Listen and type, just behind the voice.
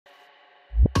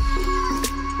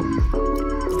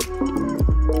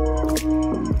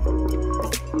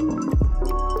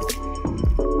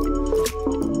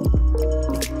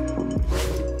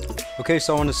Okay,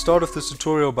 so I want to start off this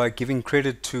tutorial by giving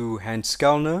credit to Hans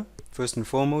Kellner, first and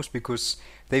foremost, because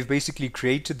they've basically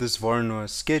created this Voronoi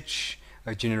Sketch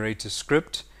Generator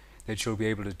script that you'll be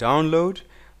able to download.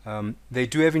 They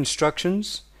do have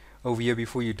instructions over here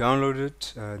before you download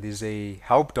it. There's a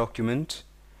help document,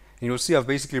 and you'll see I've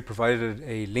basically provided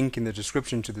a link in the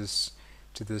description to this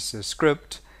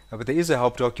script. But there is a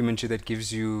help document here that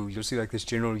gives you'll see like this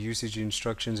general usage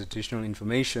instructions, additional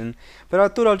information. But I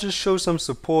thought I'll just show some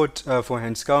support for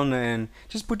Hans Kellner and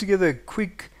just put together a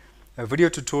quick video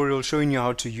tutorial showing you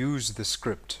how to use the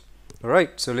script.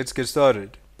 Alright, so let's get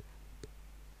started.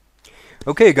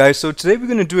 Okay guys, so today we're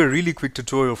going to do a really quick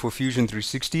tutorial for Fusion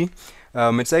 360.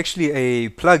 It's actually a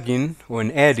plugin or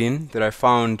an add-in that I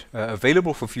found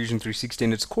available for Fusion 360,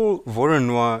 and it's called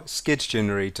Voronoi Sketch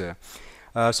Generator.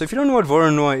 So if you don't know what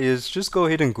Voronoi is, just go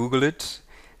ahead and Google it.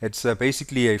 It's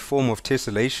basically a form of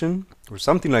tessellation or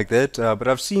something like that, but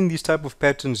I've seen these type of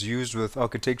patterns used with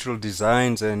architectural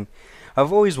designs, and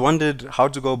I've always wondered how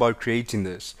to go about creating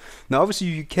this. Now obviously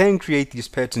you can create these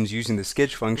patterns using the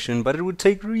sketch function, but it would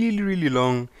take really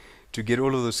long to get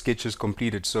all of those sketches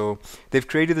completed. So they've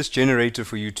created this generator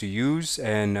for you to use,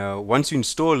 and once you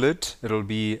install it, it'll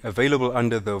be available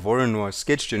under the Voronoi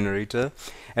Sketch Generator.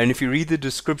 And if you read the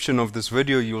description of this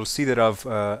video, you'll see that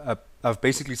I've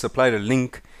basically supplied a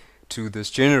link to this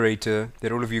generator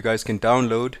that all of you guys can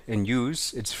download and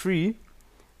use. It's free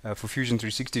for Fusion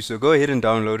 360, so go ahead and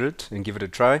download it and give it a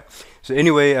try. So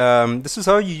anyway, this is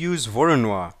how you use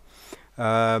Voronoi.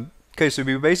 Okay, so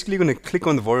we're basically going to click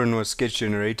on the Voronoi Sketch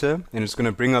Generator, and it's going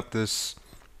to bring up this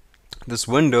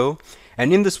window.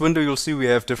 And in this window, you'll see we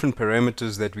have different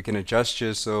parameters that we can adjust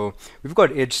here. So we've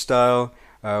got edge style,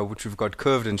 which we've got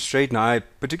curved and straight. Now I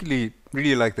particularly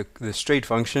really like the straight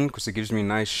function because it gives me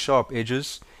nice sharp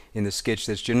edges in the sketch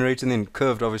that's generated, and then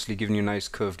curved obviously giving you nice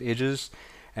curved edges.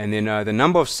 And then the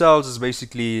number of cells is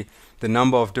basically the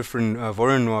number of different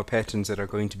Voronoi patterns that are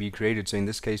going to be created. So in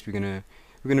this case, we're going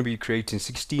to be creating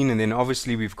 16, and then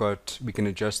obviously we can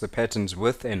adjust the pattern's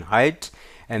width and height.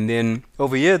 And then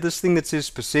over here, this thing that says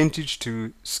percentage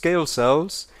to scale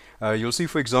cells, you'll see,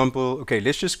 for example, okay,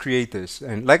 let's just create this.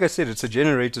 And like I said, it's a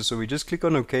generator, so we just click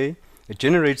on OK. It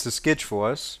generates the sketch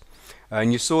for us.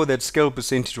 And you saw that scale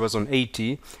percentage was on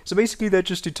 80. So basically that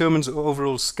just determines the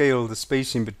overall scale, the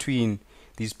spacing between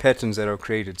these patterns that are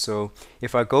created. So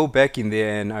if I go back in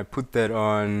there and I put that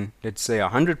on, let's say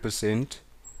 100%,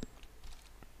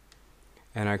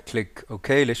 and I click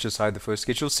OK, let's just hide the first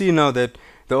sketch, you'll see now that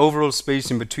the overall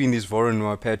spacing between these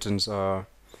Voronoi patterns are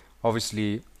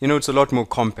obviously, it's a lot more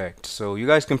compact. So you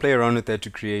guys can play around with that to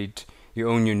create your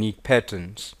own unique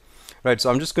patterns. Right,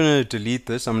 so I'm just going to delete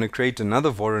this. I'm going to create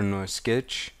another Voronoi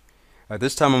sketch.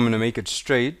 This time I'm going to make it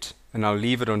straight, and I'll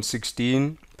leave it on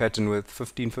 16, pattern width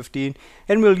 15,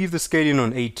 and we'll leave the scaling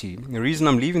on 80. The reason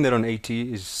I'm leaving that on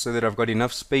 80 is so that I've got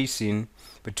enough spacing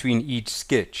between each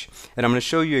sketch, and I'm going to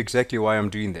show you exactly why I'm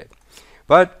doing that.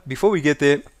 But before we get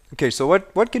there, okay, so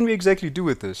what can we exactly do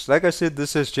with this? Like I said,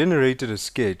 this has generated a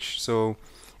sketch. So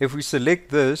if we select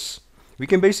this, we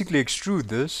can basically extrude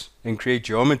this and create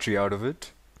geometry out of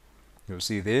it. You'll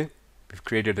see there we've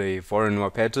created a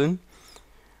Voronoi pattern.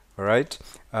 Alright,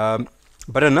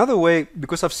 but another way,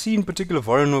 because I've seen particular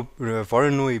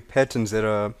Voronoi patterns that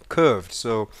are curved,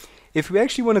 so if we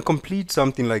actually want to complete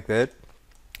something like that,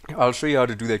 I'll show you how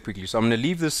to do that quickly. So I'm going to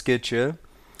leave this sketch here.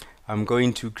 I'm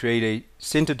going to create a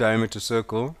center diameter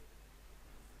circle.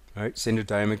 Alright, center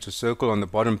diameter circle on the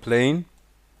bottom plane,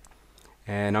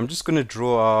 and I'm just going to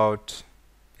draw out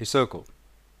a circle.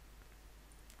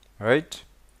 Alright,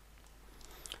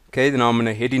 okay, then I'm going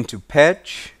to head into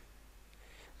patch,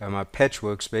 my patch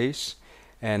workspace,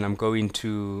 and I'm going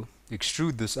to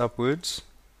extrude this upwards,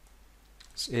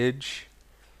 this edge.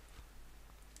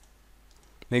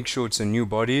 Make sure it's a new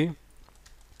body.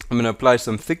 I'm going to apply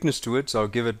some thickness to it, so I'll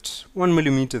give it 1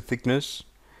 millimeter thickness.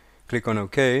 Click on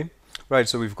OK. Right,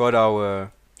 so we've got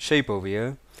our shape over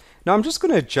here. Now I'm just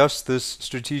going to adjust this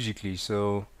strategically.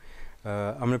 So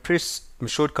I'm going to press the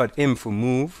shortcut M for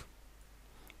move.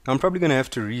 I'm probably going to have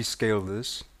to rescale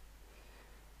this.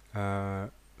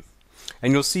 And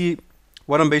you'll see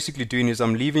what I'm basically doing is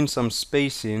I'm leaving some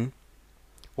spacing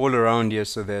all around here,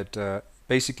 so that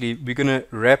basically we're going to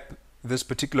wrap this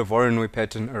particular Voronoi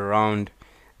pattern around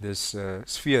this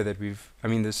sphere that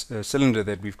this cylinder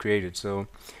that we've created. So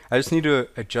I just need to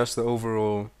adjust the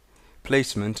overall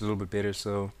placement a little bit better.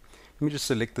 So let me just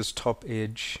select this top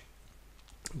edge,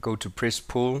 go to press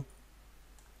pull.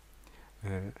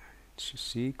 Let's just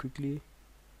see quickly.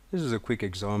 This is a quick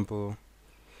example.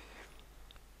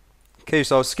 Okay,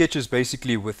 so our sketch is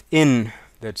basically within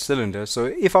that cylinder. So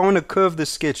if I want to curve the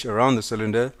sketch around the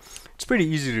cylinder, It's pretty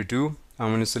easy to do. I'm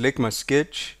going to select my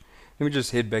sketch. Let me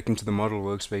just head back into the model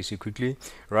workspace here quickly.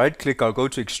 Right click, I'll go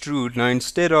to extrude. Now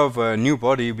instead of a new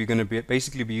body, we're going to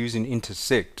basically be using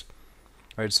intersect.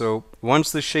 Right, so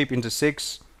once the shape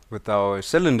intersects with our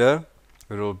cylinder,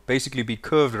 it'll basically be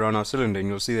curved around our cylinder, and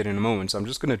you'll see that in a moment. So I'm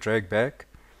just going to drag back.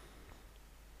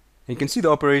 And you can see the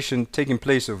operation taking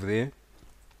place over there.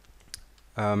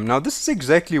 Now this is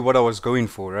exactly what I was going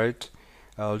for, right?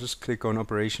 I'll just click on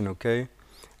operation, okay.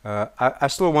 I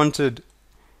still wanted,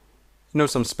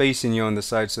 some space in here on the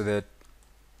side so that,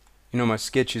 my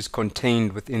sketch is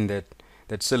contained within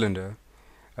that cylinder.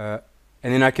 And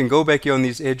then I can go back here on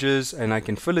these edges and I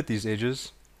can fillet these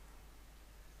edges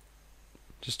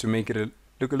just to make it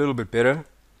look a little bit better.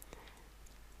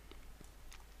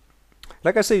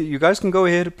 Like I say, you guys can go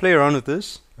ahead and play around with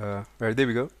this. Right, there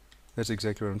we go. That's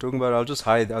exactly what I'm talking about. I'll just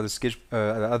hide the other sketch,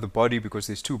 the other body, because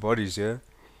there's two bodies here.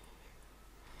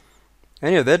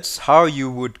 And yeah, that's how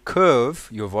you would curve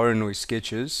your Voronoi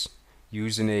sketches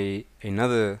using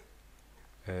another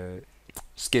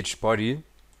sketch body.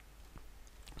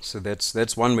 So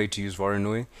that's one way to use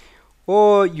Voronoi.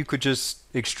 Or you could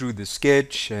just extrude the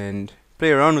sketch and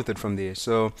play around with it from there.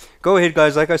 So go ahead,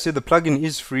 guys. Like I said, the plugin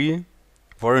is free.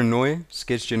 Voronoi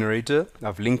Sketch Generator.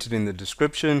 I've linked it in the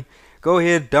description. Go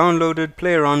ahead, download it,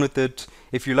 play around with it.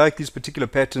 If you like these particular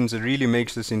patterns, it really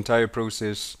makes this entire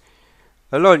process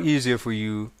a lot easier for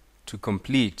you to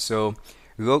complete. So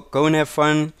go and have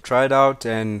fun, try it out,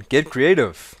 and get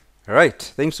creative.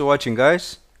 Alright, thanks for watching,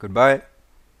 guys. Goodbye.